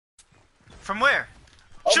From where?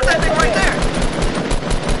 Shoot that thing right there!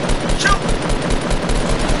 Shoot!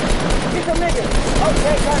 Get some niggas!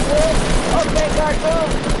 Okay, cartoon!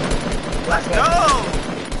 Let's go!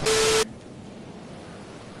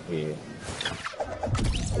 Yeah.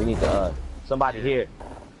 We need to, somebody here.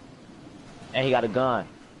 And he got a gun.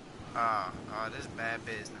 Oh, this is bad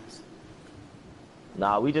business.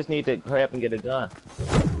 Nah, we just need to hurry up and get a gun.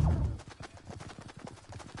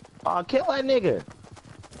 Oh, kill that nigga.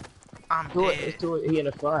 I'm dead. It's he in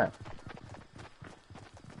the front.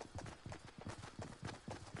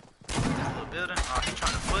 This little building? Oh, he's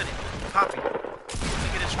trying to foot it. Poppy. Let me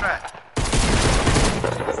get his strap.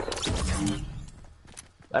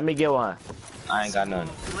 Let me get one. I ain't got none.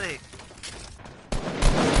 Click.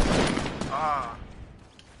 Oh.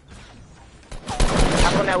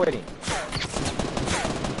 Hop on that with him.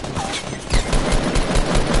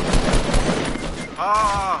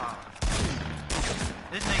 Oh.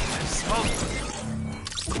 This nigga just smoked.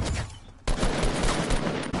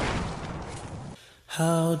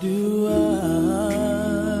 How do I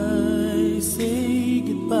say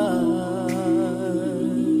goodbye?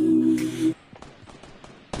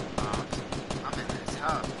 I'm in this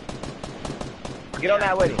house. Get on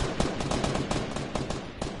that with him.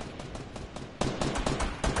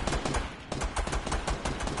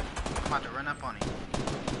 I'm about to run up on him.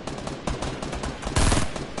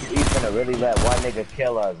 He's gonna really let one nigga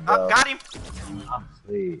kill us, bro. I got him. I'm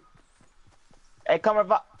sweet. Hey, come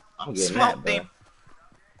revive. I'm getting Smoked that, him.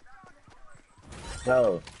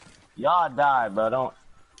 bro. Y'all died, bro. Don't.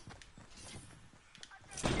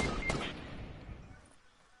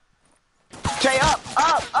 Jay, up!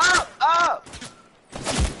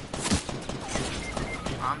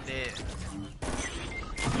 I'm dead.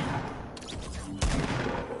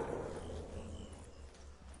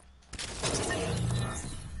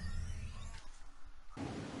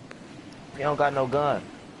 He don't got no gun.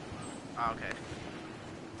 Oh, okay.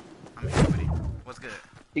 I'm here with him. What's good?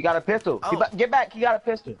 He got a pistol. Oh. Get back. He got a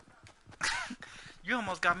pistol. You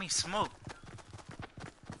almost got me smoked.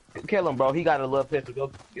 Kill him, bro. He got a little pistol. Go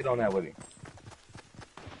get on that with him.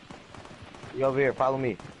 You over here. Follow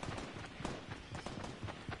me.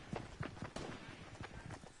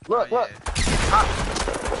 Look, Oh, look. yeah.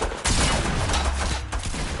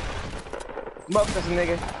 Smoke this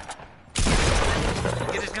nigga.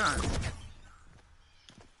 Get his guns.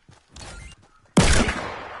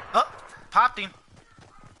 Oh, popped him.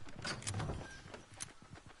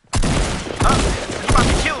 Oh, you about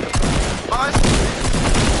to kill me. Boss.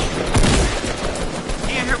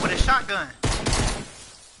 He in here with a shotgun.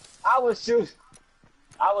 I was shooting.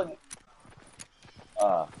 I would.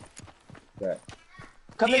 Okay.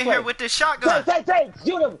 Come He this in way. here with this shotgun. Take!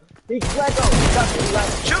 Shoot him! He's let go.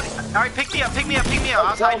 Shoot him. All right, pick me up. I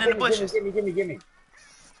was hiding in the bushes. Give me.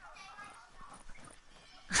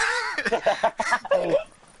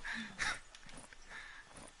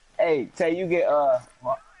 Hey, Tay, you get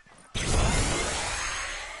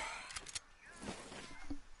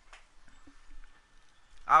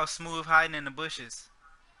I was smooth hiding in the bushes.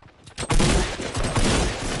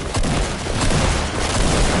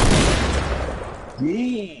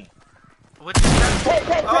 Yeah. What the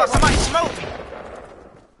heck? Oh, somebody smoked me.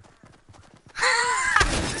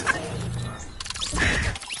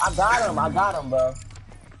 I got him, bro.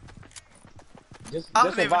 I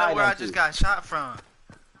don't even know where I just got shot from.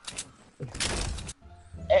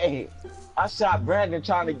 Hey, I shot Brandon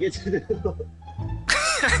trying to get to the.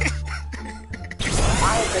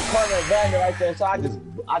 I hit the corner of Brandon right there, so I just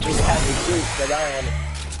had to shoot because I don't want to.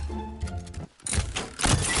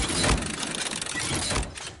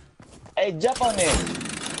 Hey, jump on there.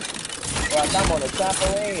 Like I'm on the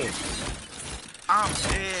trampoline. I'm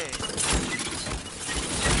dead.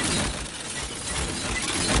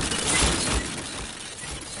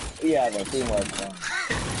 We having too much fun.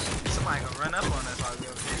 Somebody gonna run up on us while we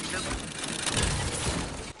over here chilling.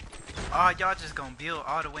 Oh, y'all just gonna build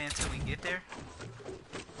all the way until we get there?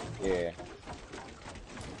 Yeah.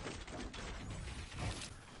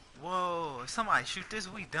 Whoa, if somebody shoot this,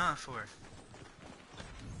 we done for.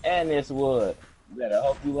 And this wood. You better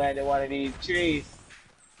hope you land in one of these trees.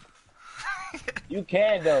 You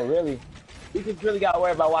can though, really. We just really gotta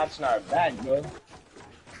worry about watching our back, bro.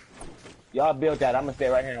 Y'all built that. I'm gonna stay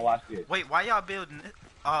right here and watch this. Wait, why y'all building it?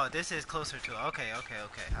 Oh, this is closer to. Okay.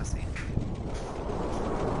 I see.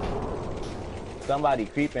 Somebody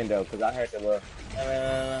creeping though, cause I heard the little.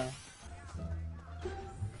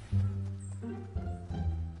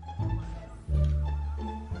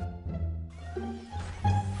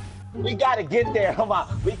 We gotta get there. Come on,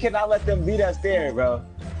 we cannot let them beat us there, bro.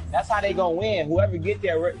 That's how they gonna win. Whoever get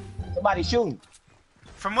there, somebody shooting.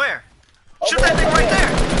 From where? Shoot that thing right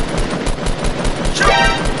there. Shoot.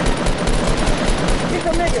 Get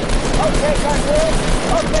some niggas. Okay, cartoon.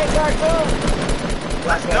 Okay, cartoon.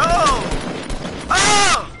 Let's go.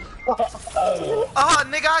 Oh! Oh,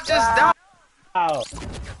 nigga, I just died. Wow.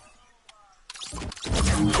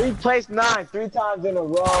 We placed 9 3 times in a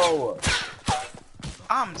row.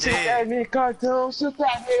 I'm Shoot that dead. nigga cartoon. Shoot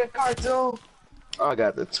that nigga cartoon. I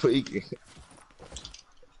got the tweaking.